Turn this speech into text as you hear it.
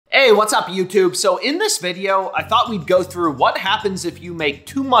Hey, what's up YouTube? So in this video, I thought we'd go through what happens if you make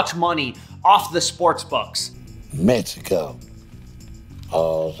too much money off the sports books. Mexico,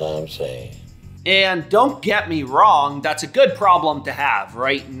 all I'm saying. And don't get me wrong, that's a good problem to have,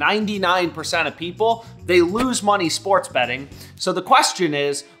 right? 99% of people, they lose money sports betting. So the question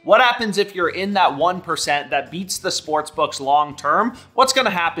is, what happens if you're in that 1% that beats the sports books long term? What's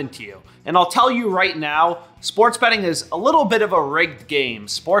gonna happen to you? And I'll tell you right now, sports betting is a little bit of a rigged game.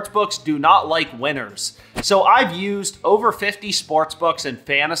 Sports books do not like winners. So I've used over 50 sports books and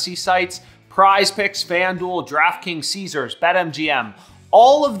fantasy sites, PrizePicks, FanDuel, DraftKings, Caesars, BetMGM,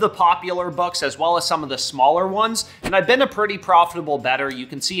 all of the popular books as well as some of the smaller ones, and I've been a pretty profitable bettor. You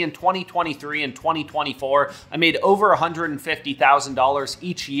can see in 2023 and 2024, I made over $150,000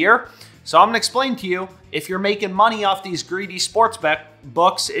 each year. So I'm gonna explain to you, if you're making money off these greedy sports bet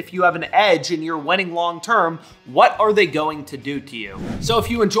books, if you have an edge and you're winning long term, what are they going to do to you? So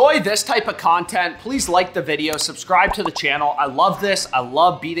if you enjoy this type of content, please like the video, subscribe to the channel. I love this. I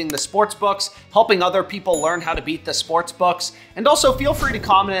love beating the sports books, helping other people learn how to beat the sports books. And also feel free to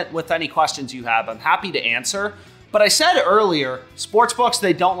comment with any questions you have. I'm happy to answer. But I said earlier, sportsbooks,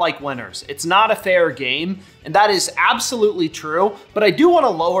 they don't like winners. It's not a fair game, and that is absolutely true. But I do want to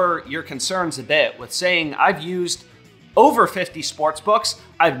lower your concerns a bit with saying I've used over 50 sportsbooks.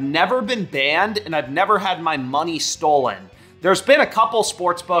 I've never been banned, and I've never had my money stolen. There's been a couple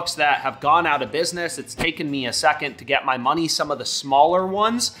sportsbooks that have gone out of business. It's taken me a second to get my money, some of the smaller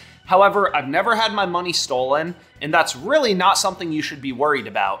ones. However, I've never had my money stolen, and that's really not something you should be worried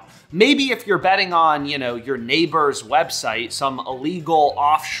about. Maybe if you're betting on, your neighbor's website, some illegal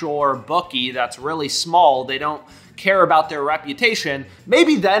offshore bookie that's really small, they don't care about their reputation,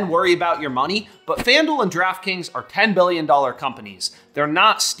 maybe then worry about your money. But FanDuel and DraftKings are $10 billion companies. They're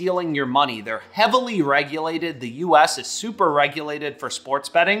not stealing your money. They're heavily regulated. The US is super regulated for sports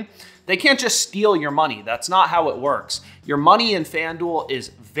betting. They can't just steal your money. That's not how it works. Your money in FanDuel is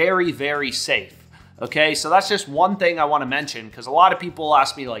very, very safe. Okay, so that's just one thing I want to mention, because a lot of people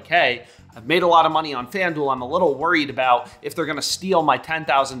ask me like, hey, I've made a lot of money on FanDuel. I'm a little worried about if they're going to steal my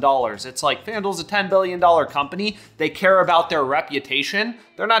 $10,000. It's like FanDuel's a $10 billion company. They care about their reputation.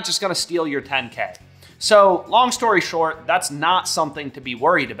 They're not just going to steal your 10K. So long story short, that's not something to be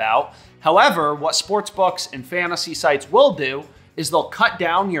worried about. However, what sportsbooks and fantasy sites will do is they'll cut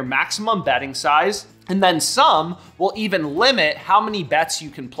down your maximum betting size, and then some will even limit how many bets you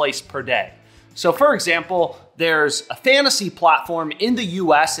can place per day. So for example, there's a fantasy platform in the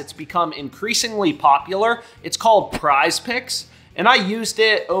US. It's become increasingly popular. It's called PrizePicks. And I used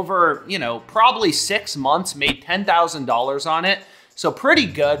it over, probably 6 months, made $10,000 on it. So pretty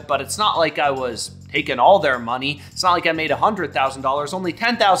good, but it's not like I was taking all their money. It's not like I made $100,000, only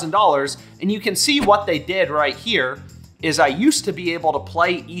 $10,000. And you can see what they did right here is I used to be able to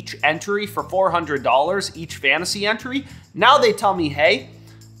play each entry for $400, each fantasy entry. Now they tell me, hey,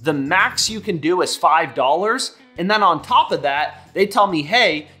 the max you can do is $5. And then on top of that, they tell me,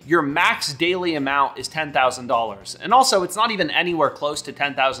 hey, your max daily amount is $10,000. And also, it's not even anywhere close to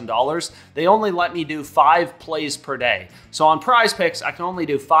 $10,000. They only let me do 5 plays per day. So on PrizePicks, I can only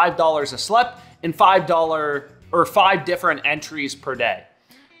do $5 a slip and five different entries per day.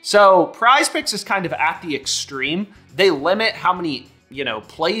 So PrizePicks is kind of at the extreme. They limit how many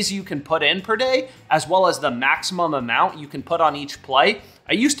plays you can put in per day, as well as the maximum amount you can put on each play.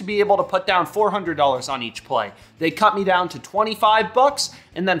 I used to be able to put down $400 on each play. They cut me down to 25 bucks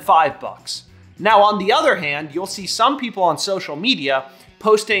and then $5. Now, on the other hand, you'll see some people on social media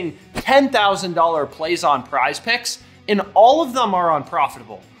posting $10,000 plays on PrizePicks, and all of them are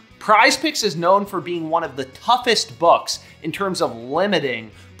unprofitable. PrizePicks is known for being one of the toughest books in terms of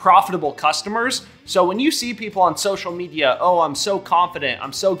limiting profitable customers. So when you see people on social media, oh, I'm so confident,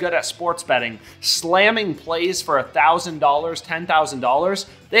 I'm so good at sports betting, slamming plays for $1,000, $10,000,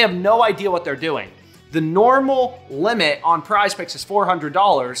 they have no idea what they're doing. The normal limit on PrizePicks is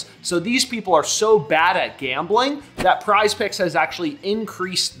 $400. So these people are so bad at gambling that PrizePicks has actually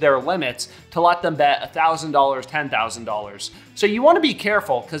increased their limits to let them bet $1,000, $10,000. So you want to be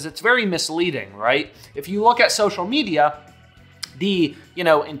careful because it's very misleading, right? If you look at social media, the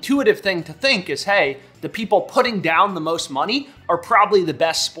intuitive thing to think is, hey, the people putting down the most money are probably the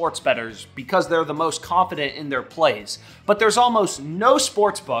best sports bettors because they're the most confident in their plays. But there's almost no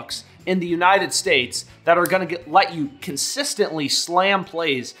sports books in the United States that are going to let you consistently slam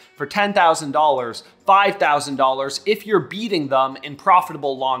plays for $10,000, $5,000 if you're beating them in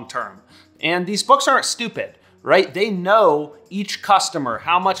profitable long term. And these books aren't stupid, right? They know each customer,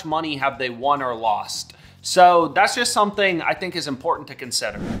 how much money have they won or lost. So that's just something I think is important to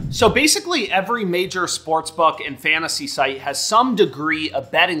consider. So basically every major sportsbook and fantasy site has some degree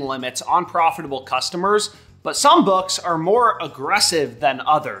of betting limits on profitable customers, but some books are more aggressive than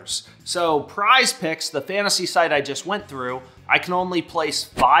others. So Prize Picks, the fantasy site I just went through, I can only place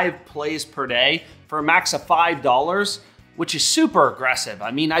 5 plays per day for a max of $5, which is super aggressive.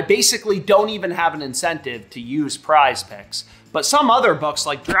 I mean, I basically don't even have an incentive to use Prize Picks. But some other books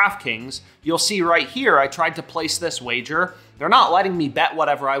like DraftKings, you'll see right here, I tried to place this wager. They're not letting me bet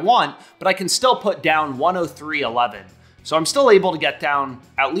whatever I want, but I can still put down 103.11. So I'm still able to get down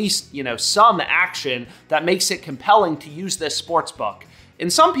at least, some action that makes it compelling to use this sports book.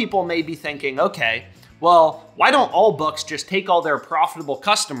 And some people may be thinking, okay, well, why don't all books just take all their profitable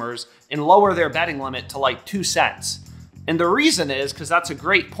customers and lower their betting limit to like 2 cents? And the reason is, because that's a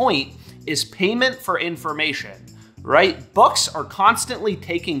great point, is payment for information, right? Books are constantly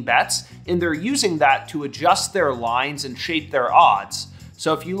taking bets and they're using that to adjust their lines and shape their odds.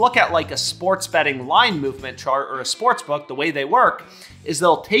 So if you look at like a sports betting line movement chart or a sports book, the way they work is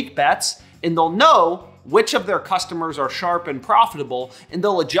they'll take bets and they'll know which of their customers are sharp and profitable and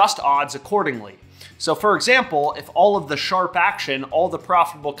they'll adjust odds accordingly. So for example, if all of the sharp action, all the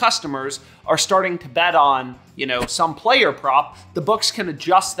profitable customers are starting to bet on, some player prop, the books can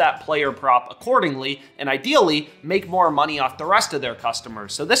adjust that player prop accordingly and ideally make more money off the rest of their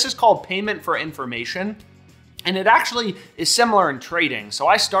customers. So this is called payment for information. And it actually is similar in trading. So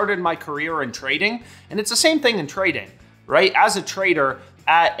I started my career in trading and it's the same thing in trading, right? As a trader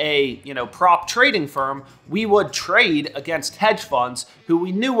at a, prop trading firm, we would trade against hedge funds who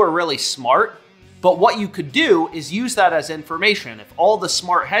we knew were really smart. But what you could do is use that as information. If all the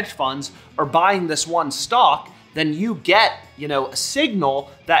smart hedge funds are buying this one stock, then you get, a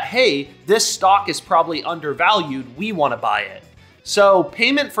signal that, hey, this stock is probably undervalued. We want to buy it. So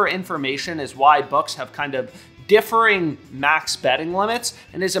payment for information is why books have kind of differing max betting limits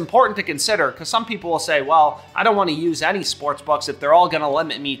and is important to consider because some people will say, well, I don't want to use any sports books if they're all going to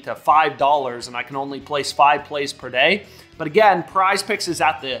limit me to $5 and I can only place 5 plays per day. But again, Prize Picks is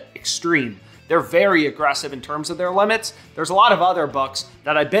at the extreme. They're very aggressive in terms of their limits. There's a lot of other books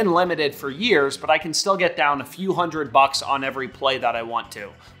that I've been limited for years, but I can still get down a few $100 on every play that I want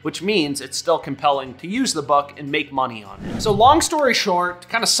to, which means it's still compelling to use the book and make money on it. So long story short, to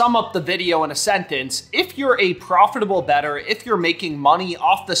kind of sum up the video in a sentence, if you're a profitable bettor, if you're making money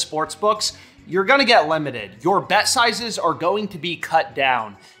off the sports books, you're gonna get limited. Your bet sizes are going to be cut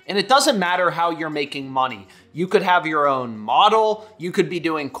down. And it doesn't matter how you're making money. You could have your own model, you could be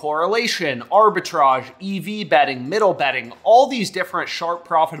doing correlation, arbitrage, EV betting, middle betting, all these different sharp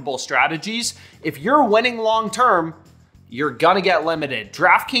profitable strategies. If you're winning long-term, you're gonna get limited.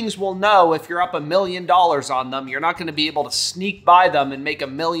 DraftKings will know if you're up $1 million on them, you're not gonna be able to sneak by them and make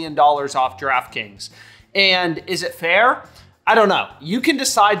 $1 million off DraftKings. And is it fair? I don't know. You can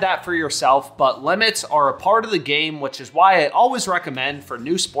decide that for yourself, but limits are a part of the game, which is why I always recommend for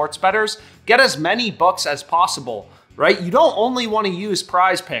new sports bettors, get as many books as possible, right? You don't only want to use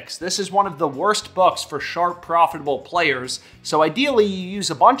Prize Picks. This is one of the worst books for sharp, profitable players. So ideally, you use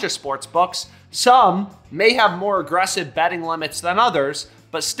a bunch of sports books. Some may have more aggressive betting limits than others,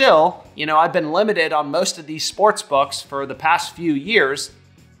 but still, I've been limited on most of these sports books for the past few years.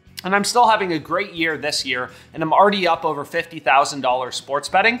 And I'm still having a great year this year, and I'm already up over $50,000 sports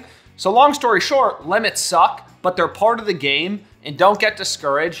betting. So long story short, limits suck, but they're part of the game, and don't get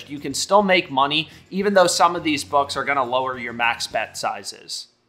discouraged. You can still make money, even though some of these books are gonna lower your max bet sizes.